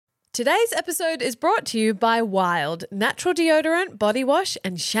Today's episode is brought to you by Wild, natural deodorant, body wash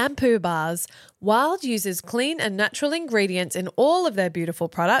and shampoo bars. Wild uses clean and natural ingredients in all of their beautiful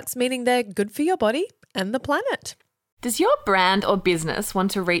products, meaning they're good for your body and the planet. Does your brand or business want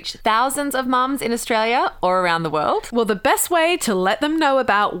to reach thousands of mums in Australia or around the world? Well, the best way to let them know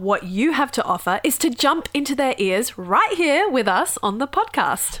about what you have to offer is to jump into their ears right here with us on the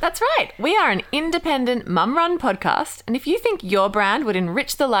podcast. That's right. We are an independent mum-run podcast, and if you think your brand would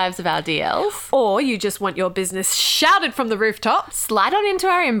enrich the lives of our DLs, Or you just want your business shouted from the rooftops, slide on into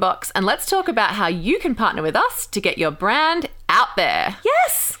our inbox and let's talk about how you can partner with us to get your brand out there.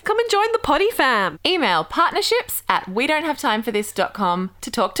 yes, come and join the potty fam. Email partnerships@wedon'thavetimeforthis.com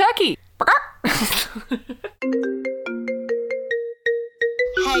to talk turkey. Hey,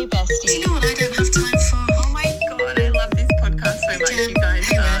 bestie. Do you know what I don't have time for? Oh my god, I love this podcast so much, you guys.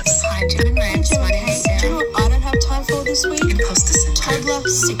 Hey, Revs. Hi, Jen and Rance. My name is Do you know Sarah. what I don't have time for this week? Imposter syndrome. Toddler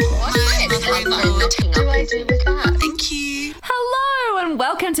sickness. My mother-in-law. What do I do with that? Thank you. Hello and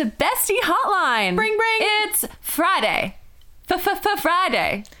welcome to Bestie Hotline. Bring, bring. It's Friday.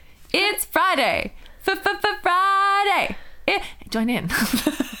 Friday. It's Friday. Friday. Join in.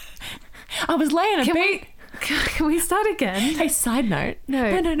 I was laying a beat. Can we start again? Hey, side note. No.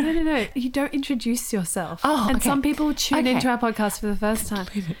 You don't introduce yourself. Oh, and okay. some people tune Okay. into our podcast for the first time.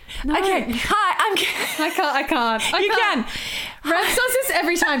 No. Okay. Hi, I'm. I can't. You can. Rev does this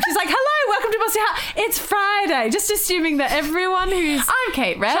every time. She's like, hello, welcome to Bossy Heart. It's Friday. Just assuming that everyone who's I'm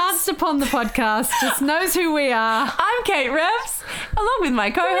Kate Revs. chanced upon the podcast just knows who we are. I'm Kate Revs, along with my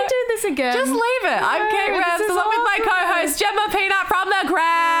Can we co-host. do this again? Just leave it. I'm Kate No, Revs, this is along with my awkward. co-host Gemma Peanut from the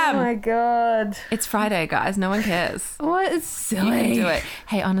Gram. Oh my God. It's Friday, guys. No one cares. What? It's silly. You can do it.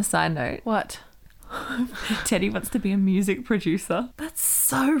 Hey, on a side note, What? Teddy wants to be a music producer. That's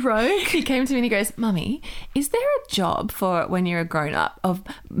so rogue. He came to me and he goes, Mummy, is there a job for when you're a grown-up of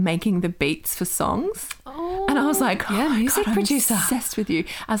making the beats for songs? Oh. And I was like, Yeah, my music God, producer. I'm obsessed with you.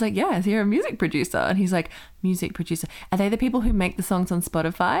 I was like, yeah, you're a music producer. And he's like, music producer. Are they the people who make the songs on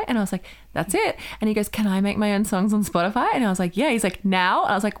Spotify? And I was like, that's it. And he goes, can I make my own songs on Spotify? And I was like, yeah. He's like, now?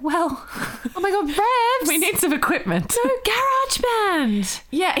 And I was like, well, Oh my God, Revs. we need some equipment. No, GarageBand.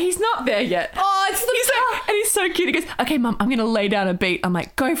 Yeah, he's not there yet. Oh, it's the He's like, and he's so cute. He goes, okay, Mum, I'm going to lay down a beat. I'm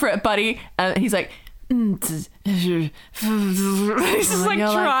like, go for it, buddy. And he's like, he's just like you're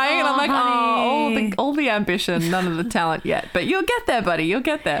like, trying. And I'm like, honey. all the ambition, none of the talent yet. But you'll get there, buddy. You'll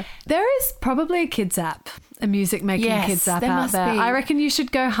get there. There is probably a kids app, a music making Yes, kids app there out must there. be. I reckon you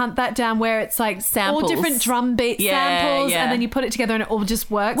should go hunt that down where it's like Samples. all different drum beat Yeah, samples yeah. and then you put it together and it all just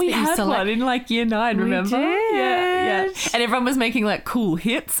works. We but you had select- one in like year 9, remember? did. Yeah. And everyone was making like cool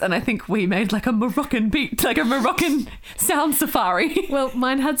hits. And I think we made like a Moroccan beat, like a Moroccan sound safari. Well,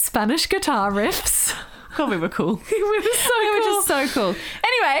 mine had Spanish guitar riffs. God, we were cool. We were so We were cool. just so cool.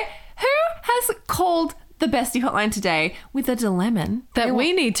 Anyway, who has called the Bestie Hotline today with a dilemma That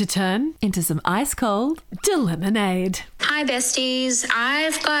we need to turn into some ice cold? lemonade. Hi, besties.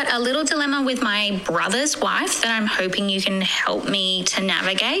 I've got a little dilemma with my brother's wife that I'm hoping you can help me to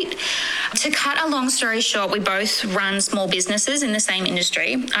navigate. To cut a long story short, we both run small businesses in the same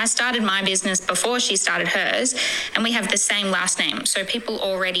industry. I started my business before she started hers, and we have the same last name, so people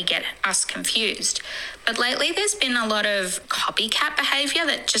already get us confused. But lately, there's been a lot of copycat behavior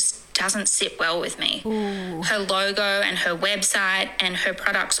that just doesn't sit well with me. Ooh. Her logo and her website and her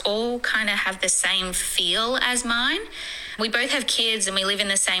products all kind of have the same feel as mine. We both have kids and we live in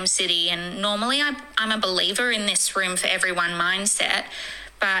the same city, and normally I'm a believer in this room for everyone mindset.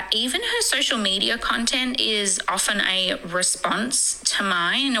 But even her social media content is often a response to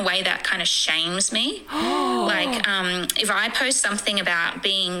mine in a way that kind of shames me. Like if I post something about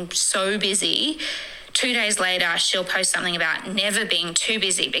being so busy, 2 days later, she'll post something about never being too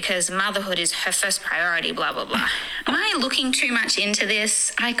busy because motherhood is her first priority, blah, blah, blah. Am I looking too much into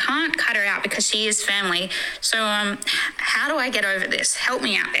this? I can't cut her out because she is family. So how do I get over this? Help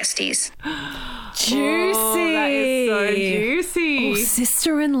me out, besties. Juicy. Oh, that is so juicy. Oh,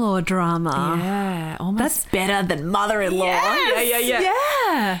 sister-in-law drama. Yeah, almost. That's better than mother-in-law.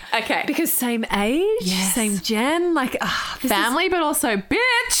 Yeah. Okay. Because same age, Yes. same gen, like this Family, but also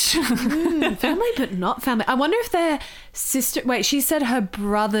bitch. is family, but not family. I wonder if they're sister. Wait, she said her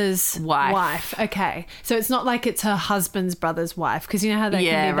brother's Wife. Okay, so it's not like it's her husband's brother's wife, because you know how they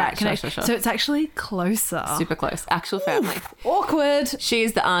Yeah, can be right, that connection. sure. So it's actually closer. Super close. Actual family. Awkward. She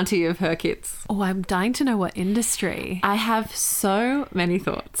is the auntie of her kids. Oh, I'm dying to know what industry. I have so many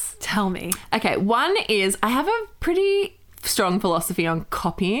thoughts. Tell me. Okay, one is I have a pretty strong philosophy on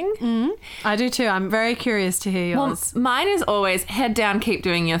copying. I do too. I'm very curious to hear Well, yours. mine is always head down, keep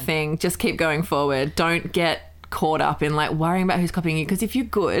doing your thing, just keep going forward. Don't get caught up in like worrying about who's copying you, because if you're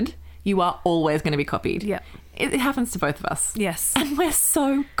good, you are always going to be copied. Yeah. It happens to both of us. Yes. And we're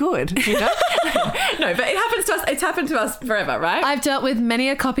so good, you know? No, but it happens to us. It's happened to us forever, right? I've dealt with many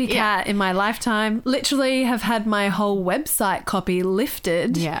a copycat in my lifetime. Literally have had my whole website copy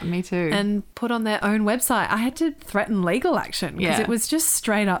lifted. Yeah, me too. And put on their own website. I had to threaten legal action because Yeah. it was just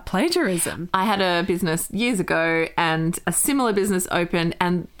straight up plagiarism. I had a business years ago and a similar business opened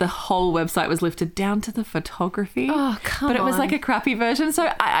and the whole website was lifted down to the photography. Oh, come But it was on. like a crappy version.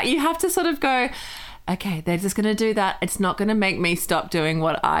 So you have to sort of go, okay, they're just going to do that. It's not going to make me stop doing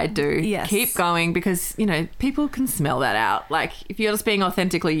what I do. Yes. Keep going because, you know, people can smell that out. Like if you're just being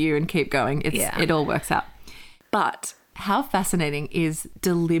authentically you and keep going, it all works out. But how fascinating is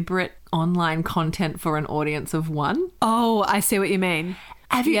deliberate online content for an audience of one? Oh, I see what you mean.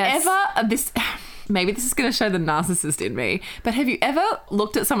 Have you Yes. ever, maybe this is going to show the narcissist in me, but have you ever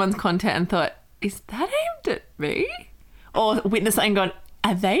looked at someone's content and thought, is that aimed at me? Or witnessed something and gone,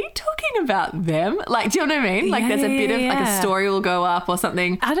 are they talking about them? Like, do you know what I mean? Like there's a bit of like a story will go up or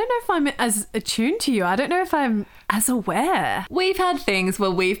something. I don't know if I'm as attuned to you. I don't know if I'm as aware. We've had things where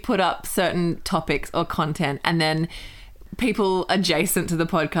we've put up certain topics or content and then people adjacent to the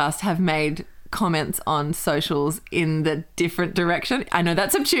podcast have made comments on socials in the different direction. I know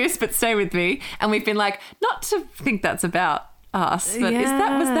that's obtuse, but stay with me. And we've been like, not to think that's about us, but was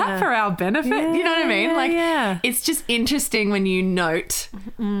that for our benefit? You know what I mean? Like it's just interesting when you note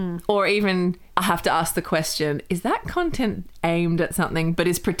or even I have to ask the question, is that content aimed at something but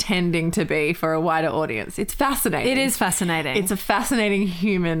is pretending to be for a wider audience? It's fascinating. It is fascinating. It's a fascinating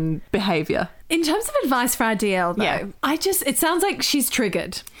human behavior. In terms of advice for our DL, though, it sounds like she's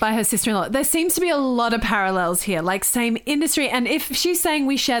triggered by her sister-in-law. There seems to be a lot of parallels here, like same industry. And if she's saying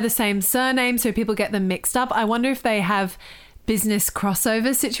we share the same surname, so people get them mixed up, I wonder if they have business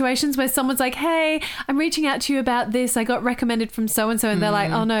crossover situations where someone's like, hey, I'm reaching out to you about this. I got recommended from so-and-so. And they're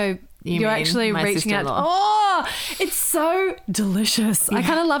like, oh, no, you're mean actually my reaching out. sister-in-law? Oh, it's so delicious. I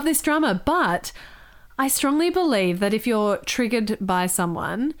kind of love this drama. But I strongly believe that if you're triggered by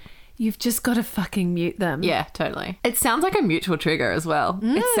someone, you've just got to fucking mute them. Yeah, totally. It sounds like a mutual trigger as well.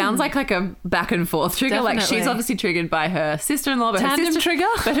 It sounds like a back and forth trigger. Like Definitely. she's obviously triggered by her sister-in-law, but Tandem trigger.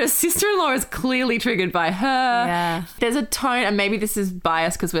 But her sister-in-law is clearly triggered by her. Yeah. There's a tone, and maybe this is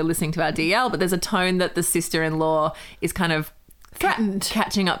biased because we're listening to our DL, but there's a tone that the sister-in-law is kind of Threatened.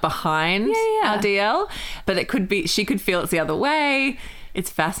 catching up behind our DL, but it could be she could feel it's the other way. It's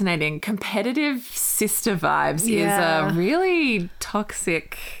fascinating. Competitive sister vibes is a really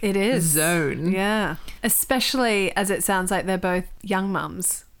toxic zone. Yeah. Especially as it sounds like they're both young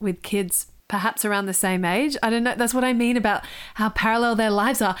mums with kids perhaps around the same age. I don't know. That's what I mean about how parallel their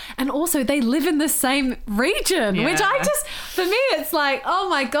lives are. And also they live in the same region, which for me, it's like, oh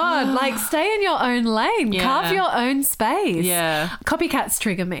my God, like stay in your own lane, carve your own space. Yeah. Copycats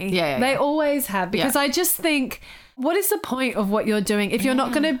trigger me. Yeah. They always have because I just think, what is the point of what you're doing if you're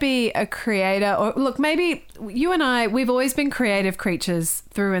not going to be a creator? Or look, maybe you and I, we've always been creative creatures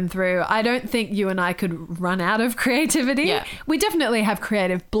through and through. I don't think you and I could run out of creativity. Yeah. We definitely have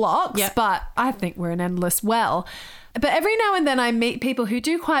creative blocks, but I think we're an endless well. But every now and then I meet people who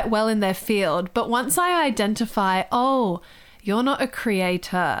do quite well in their field. But once I identify, oh, you're not a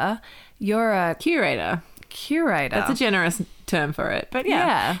creator, you're a Curator. That's a generous term for it. But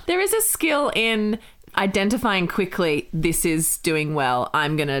there is a skill in identifying quickly, this is doing well,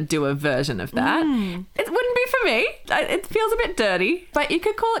 I'm going to do a version of that. It wouldn't be for me. It feels a bit dirty, but you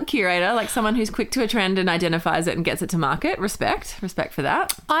could call it curator, like someone who's quick to a trend and identifies it and gets it to market. Respect for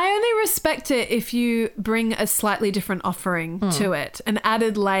that. I only respect it if you bring a slightly different offering to it, an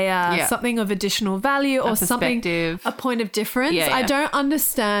added layer, something of additional value or something, perspective. a point of difference. I don't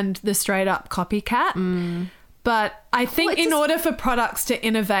understand the straight up copycat. But I think in order for products to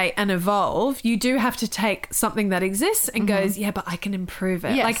innovate and evolve, you do have to take something that exists and goes, but I can improve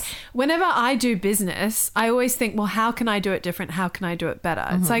it. Yes. Like whenever I do business, I always think, well, how can I do it different? How can I do it better?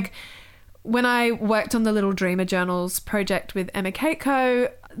 It's like when I worked on the Little Dreamer Journals project with Emma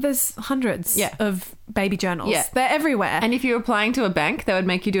Cateco, there's hundreds of baby journals. Yeah. They're everywhere. And if you're applying to a bank, they would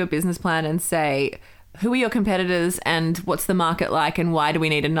make you do a business plan and say, who are your competitors and what's the market like and why do we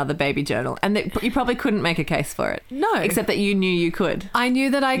need another baby journal? And you probably couldn't make a case for it. No. Except that you knew you could. I knew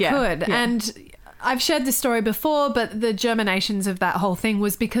that I could. Yeah. And I've shared this story before, but the germinations of that whole thing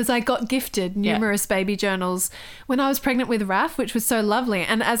was because I got gifted numerous baby journals when I was pregnant with Raf, which was so lovely.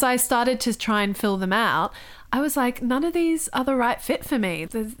 And as I started to try and fill them out, I was like, none of these are the right fit for me.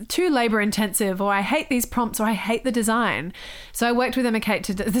 They're too labor intensive, or I hate these prompts, or I hate the design. So I worked with Emma Kate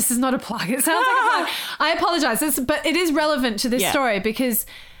to this is not a plug. It sounds like a plug. I apologize, but it is relevant to this story because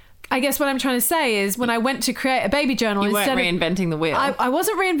I guess what I'm trying to say is when I went to create a baby journal, You weren't instead of reinventing the wheel. I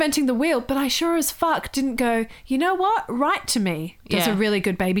wasn't reinventing the wheel, but I sure as fuck didn't go, you know what? Write to me. Does Yeah. a really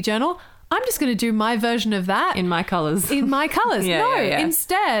good baby journal. I'm just going to do my version of that in my colours. in my colours. Yeah, No, yeah, yeah.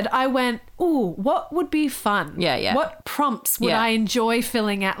 instead I went, ooh, what would be fun? Yeah, yeah. What prompts would Yeah. I enjoy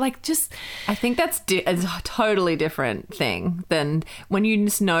filling out? Like just, I think that's a totally different thing than when you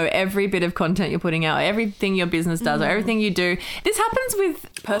just know every bit of content you're putting out, everything your business does, or everything you do. This happens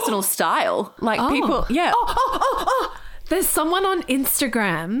with personal style. Like people, yeah. There's someone on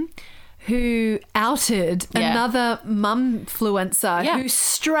Instagram who outed Yeah. another mumfluencer Yeah. who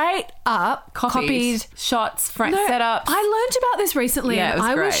straight up copied shots, No, setups. I learned about this recently Yeah, it and was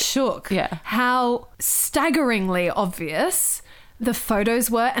I great. was shook Yeah. how staggeringly obvious the photos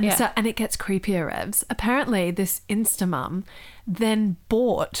were. And, Yeah. and it gets creepier, Revs. Apparently, this Instamum then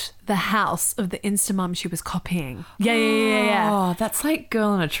bought the house of the Instamum she was copying. Yeah. Oh, that's like Girl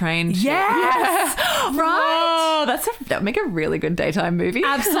on a Train. shit. Yes! Right? Oh, that would make a really good daytime movie.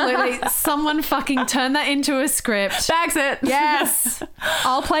 Absolutely. Someone fucking turn that into a script. Bags it. Yes.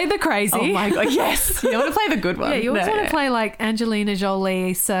 I'll play the crazy. Oh my God. Yes. You want to play the good one. Yeah, you always No, want no. to play like Angelina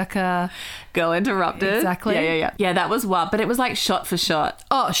Jolie circa. Girl Interrupted. Exactly. Yeah. Yeah, that was wild. But it was like shot for shot.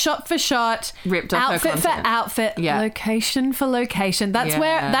 Oh, shot for shot, Ripped off her outfit for content. outfit, Yeah. location for location. That's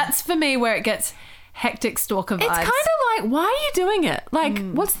that's for me where it gets hectic stalker vibes. It's kind of like, why are you doing it? Like,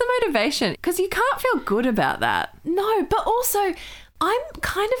 what's the motivation? Because you can't feel good about that. no, but also I'm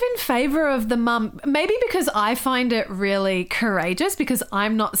kind of in favor of the mum, maybe because I find it really courageous because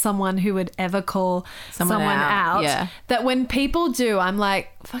I'm not someone who would ever call someone out. Yeah. That when people do, I'm like,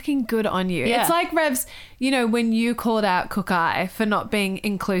 fucking good on you. Yeah. It's like, Revs, you know, when you called out Cookai for not being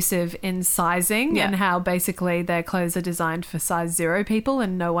inclusive in sizing Yeah. and how basically their clothes are designed for size 0 people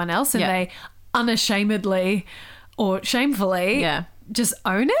and no one else, and Yeah. they unashamedly or shamefully Yeah. just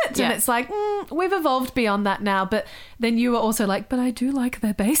own it. Yeah. And it's like, we've evolved beyond that now. But then you were also like, but I do like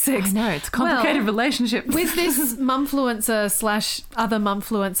their basics. I know, it's a complicated Well, relationship. with this mumfluencer / other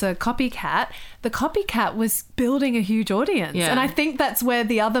mumfluencer copycat, the copycat was building a huge audience. Yeah. And I think that's where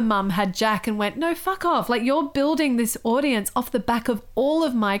the other mum had Jack and went, no, fuck off. Like, you're building this audience off the back of all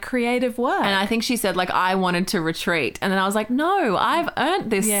of my creative work. And I think she said, like, I wanted to retreat. And then I was like, no, I've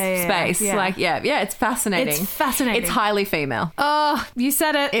earned this Yeah, space. yeah. Like, yeah, it's fascinating. It's fascinating. It's highly female. Oh, you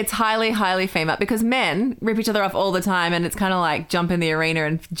said it. It's highly, highly female because men rip each other off all the time and it's kind of like jump in the arena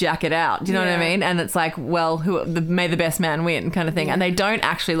and jack it out. Do you know what I Yeah. mean? And it's like, well, may the best man win kind of thing. And they don't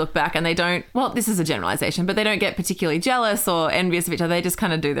actually look back and they don't, well, this is a generalization, but they don't get particularly jealous or envious of each other. They just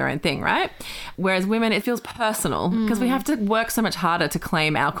kind of do their own thing, right? Whereas women, it feels personal because we have to work so much harder to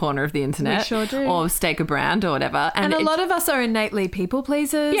claim our corner of the internet sure do. or stake a brand or whatever. And a lot of us are innately people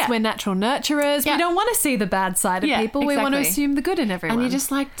pleasers. Yeah. We're natural nurturers. Yeah. We don't want to see the bad side of Yeah, people. We want to exactly. assume the good in everyone. And you're just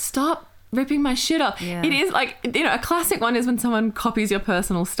like, stop ripping my shit off. Yeah. It is like, you know, a classic one is when someone copies your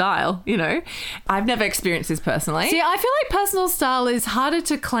personal style, you know. I've never experienced this personally. See, I feel like personal style is harder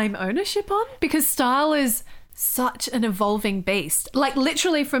to claim ownership on because style is such an evolving beast. Like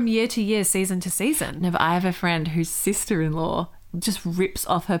literally from year to year, season to season. No, but I have a friend whose sister-in-law just rips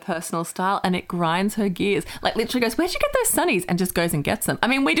off her personal style and it grinds her gears. Like literally goes, where'd you get those sunnies? And just goes and gets them. I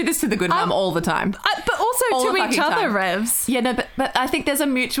mean, we do this to the good mum all the time. But also All to the each fucking other, time. Revs. Yeah, no, but I think there's a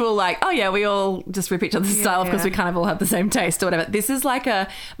mutual like, oh yeah, we all just rip each other's style because yeah. we kind of all have the same taste or whatever. This is like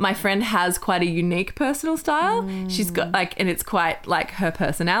my friend has quite a unique personal style. She's got like, and it's quite like her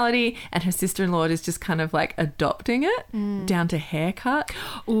personality, and her sister-in-law is just kind of like adopting it down to haircut,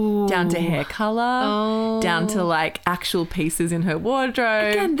 down to hair color, down to like actual pieces in her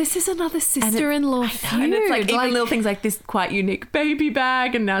wardrobe. Again, this is another sister-in-law feud. And it's like even little things like this quite unique baby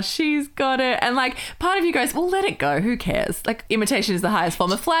bag and now she's got it. And like part of you goes, well, let it go. Who cares? Like imitation is the highest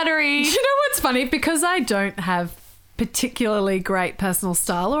form of flattery. You know what's funny? Because I don't have particularly great personal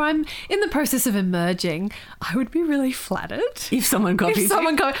style or I'm in the process of emerging, I would be really flattered. If someone copies If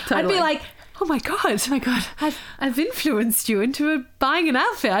someone you. I'd Totally. be like, oh my God. I've influenced you into buying an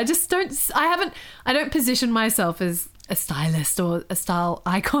outfit. I don't position myself as a stylist or a style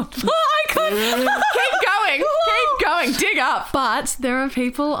icon. Keep going. Dig up. But there are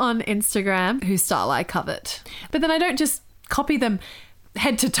people on Instagram whose style I covet. But then I don't just copy them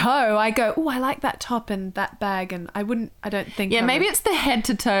head to toe. I go, oh, I like that top and that bag. And I don't think. Yeah, I maybe would- it's the head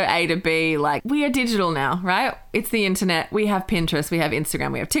to toe A to B. Like we are digital now, right? It's the internet. We have Pinterest, we have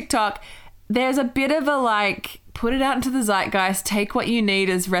Instagram, we have TikTok. There's a bit of a like put it out into the zeitgeist, take what you need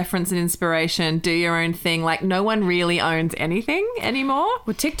as reference and inspiration, do your own thing. Like no one really owns anything anymore.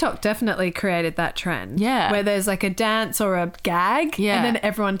 Well, TikTok definitely created that trend. Yeah. Where there's like a dance or a gag Yeah. and then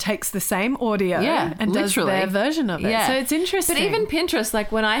everyone takes the same audio and literally. does their version of it. Yeah. So it's interesting. But even Pinterest,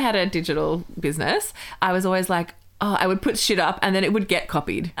 like when I had a digital business, I was always like, oh, I would put shit up and then it would get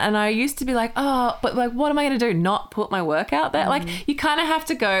copied. And I used to be like, oh, but like, what am I going to do? Not put my work out there? Like you kind of have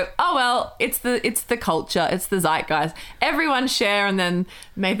to go, oh, well, it's the culture. It's the zeitgeist. Everyone share and then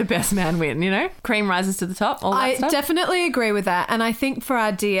may the best man win, you know? Cream rises to the top, all that I stuff. definitely agree with that. And I think for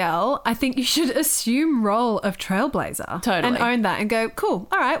our DL, I think you should assume role of trailblazer. Totally. And own that and go, cool.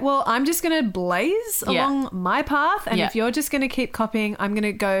 All right, well, I'm just going to blaze Yeah. along my path. And Yeah. if you're just going to keep copying, I'm going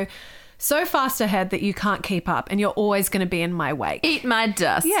to go so fast ahead that you can't keep up and you're always going to be in my wake. Eat my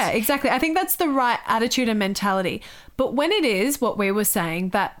dust. Yeah, exactly. I think that's the right attitude and mentality. But when it is what we were saying,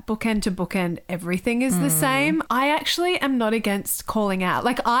 that bookend to bookend, everything is the same, I actually am not against calling out.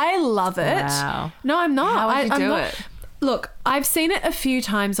 Like, I love it. Wow. No, I'm not. How would you I'm do not. it? Look, I've seen it a few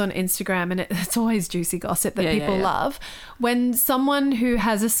times on Instagram and it's always juicy gossip that Yeah, people yeah. love. When someone who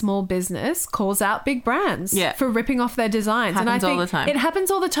has a small business calls out big brands Yeah. for ripping off their designs. And I Happens all think the time. It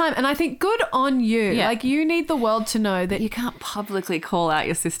happens all the time. And I think good on you. Yeah. Like, you need the world to know that You can't publicly call out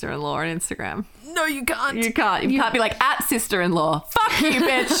your sister-in-law on Instagram. no, you can't. You can't. You can't be like, at sister-in-law. Fuck you,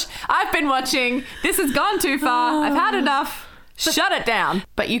 bitch. I've been watching. This has gone too far. I've had enough. Shut it down.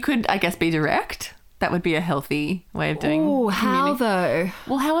 But you could, I guess, be direct. That would be a healthy way of doing Oh, how community. though?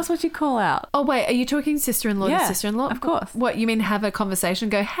 Well, how else would you call out? Oh, wait, are you talking sister-in-law Yeah, to sister-in-law? of course. What, you mean have a conversation,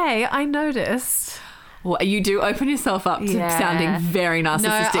 go, hey, I noticed. Well, you do open yourself up to Yeah. sounding very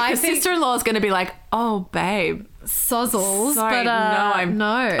narcissistic. I Because think- sister-in-law is going to be like, oh, babe. Sozzles, Sorry, but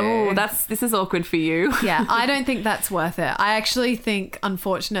no. Oh, this is awkward for you. Yeah, I don't think that's worth it. I actually think,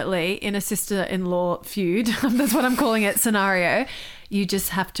 unfortunately, in a sister-in-law feud, that's what I'm calling it, scenario, you just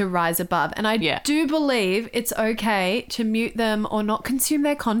have to rise above. And I Yeah. do believe it's okay to mute them or not consume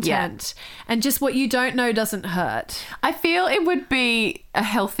their content. And just what you don't know doesn't hurt. I feel it would be a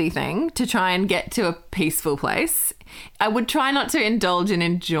healthy thing to try and get to a peaceful place. I would try not to indulge in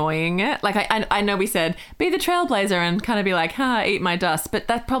enjoying it. Like I know we said be the trailblazer and kind of be like, eat my dust. But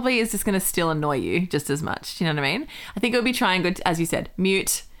that probably is just going to still annoy you just as much. Do you know what I mean? I think it would be trying good, as you said,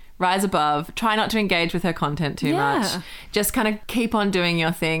 mute, rise above, try not to engage with her content too much. Just kind of keep on doing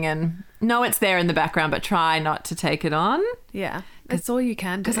your thing and know it's there in the background, but try not to take it on. Yeah, that's all you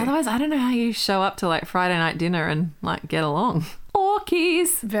can do. Because otherwise, I don't know how you show up to like Friday night dinner and like get along.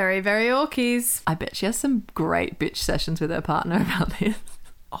 Orkies. Very, very orkies. I bet she has some great bitch sessions with her partner about this.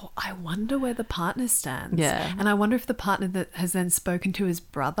 Oh, I wonder where the partner stands. Yeah. And I wonder if the partner that has then spoken to his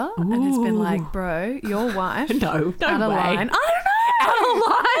brother and has been like, bro, your wife. No out of way. line. I don't know. Out of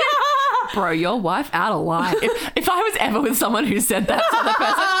line. Bro, your wife out of line. If I was ever with someone who said that to the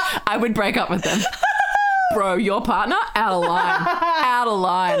person, I would break up with them. Bro, your partner out of line. Out of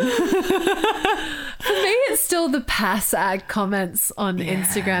line. For me, it's still the pass-ag comments on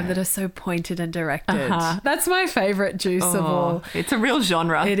Instagram that are so pointed and directed. That's my favourite juice of all. It's a real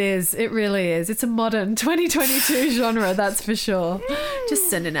genre. It is. It really is. It's a modern 2022 genre, that's for sure. Just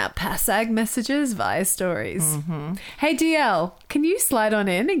sending out pass-ag messages via stories. Hey, DL, can you slide on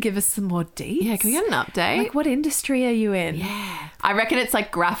in and give us some more deets? Yeah, can we get an update? Like, what industry are you in? Yeah. I reckon it's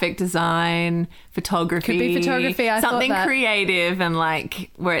like graphic design, photography. Could be photography, I thought something that. creative and like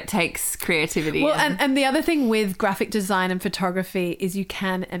where it takes creativity. Well, and the other thing with graphic design and photography is you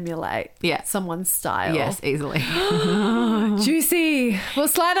can emulate someone's style. yes, easily. Juicy. Well,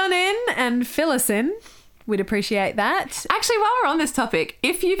 slide on in and fill us in. We'd appreciate that. Actually, while we're on this topic,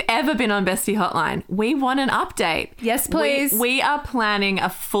 if you've ever been on Bestie Hotline, we want an update. Yes, please. We are planning a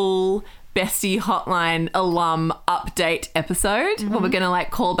full Bestie Hotline alum update episode where we're going to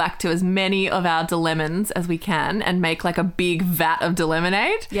like call back to as many of our dilemmas as we can and make like a big vat of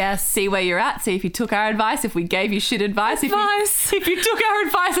Dilemonade. Yes. See where you're at. See if you took our advice, if we gave you shit advice. If you took our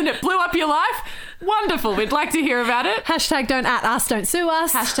advice and it blew up your life, wonderful. We'd like to hear about it. Hashtag don't at us, don't sue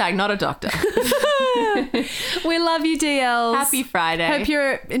us. Hashtag not a doctor. We love you, DLs. Happy Friday. Hope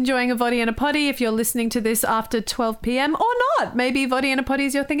you're enjoying a Voddy and a Potty. If you're listening to this after 12 p.m. or not, maybe Voddy and a Potty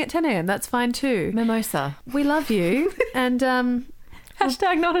is your thing at 10 a.m. That's fine too. Mimosa. We love you. And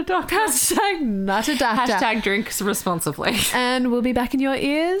Hashtag not a doctor. hashtag not a doctor. Hashtag drinks responsibly. And we'll be back in your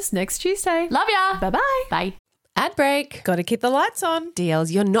ears next Tuesday. Love ya. Bye-bye. Bye. Ad break. Got to keep the lights on.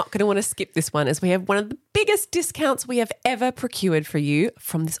 DLs, you're not going to want to skip this one as we have one of the biggest discounts we have ever procured for you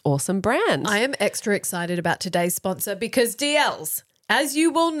from this awesome brand. I am extra excited about today's sponsor because DLs, As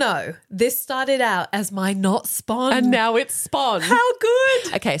you will know, this started out as my not spawn. And now it's Spawn. How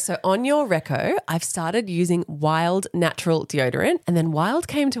good. Okay, so on your reco, I've started using Wild natural deodorant, and then Wild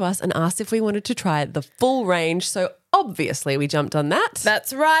came to us and asked if we wanted to try the full range. So obviously we jumped on that.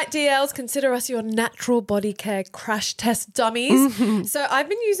 That's right, DLs. Consider us your natural body care crash test dummies. So I've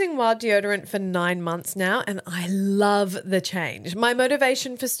been using Wild deodorant for 9 months now, and I love the change. My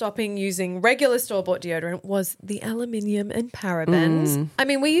motivation for stopping using regular store-bought deodorant was the aluminium and parabens. I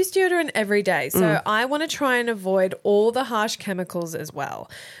mean, we use deodorant every day, so I want to try and avoid all the harsh chemicals as well.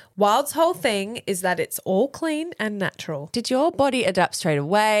 Wild's whole thing is that it's all clean and natural. Did your body adapt straight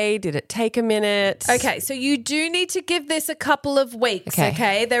away? Did it take a minute? Okay, so you do need to give this a couple of weeks,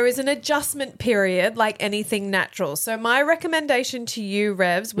 okay? There is an adjustment period like anything natural. So my recommendation to you,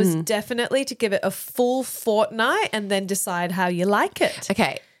 Revs, was definitely to give it a full fortnight and then decide how you like it.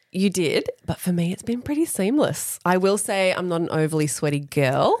 Okay, you did, but for me, it's been pretty seamless. I will say I'm not an overly sweaty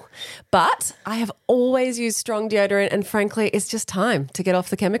girl, but I have always used strong deodorant, and frankly, it's just time to get off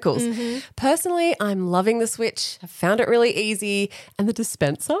the chemicals. Personally, I'm loving the switch. I've found it really easy, and the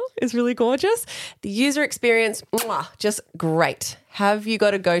dispenser is really gorgeous. The user experience, just great. Have you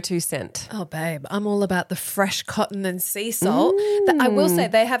got a go-to scent? Oh, babe, I'm all about the fresh cotton and sea salt. I will say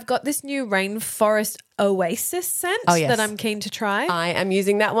they have got this new rainforest oasis scent that I'm keen to try. I am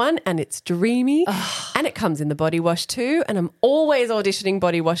using that one, and it's dreamy, and it comes in the body wash too, and I'm always auditioning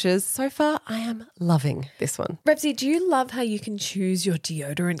body washes. So far, I am loving this one. Revsy, do you love how you can choose your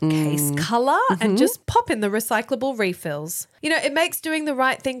deodorant case colour and just pop in the recyclable refills? You know, it makes doing the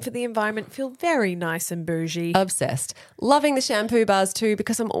right thing for the environment feel very nice and bougie. Obsessed. Loving the shampoo bars too,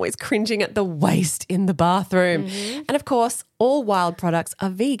 because I'm always cringing at the waste in the bathroom. And of course, all Wild products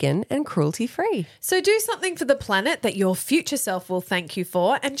are vegan and cruelty-free. So do something for the planet that your future self will thank you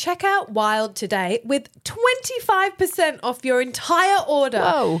for, and check out Wild today with 25% off your entire order.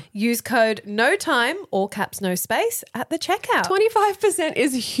 Whoa. Use code NOTIME, all caps no space, at the checkout. 25%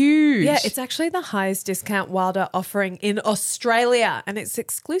 is huge. Yeah, it's actually the highest discount Wild are offering in Australia, and it's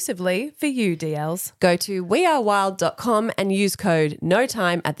exclusively for you, DLs. Go to wearewild.com and use code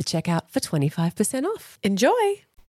NOTIME at the checkout for 25% off. Enjoy.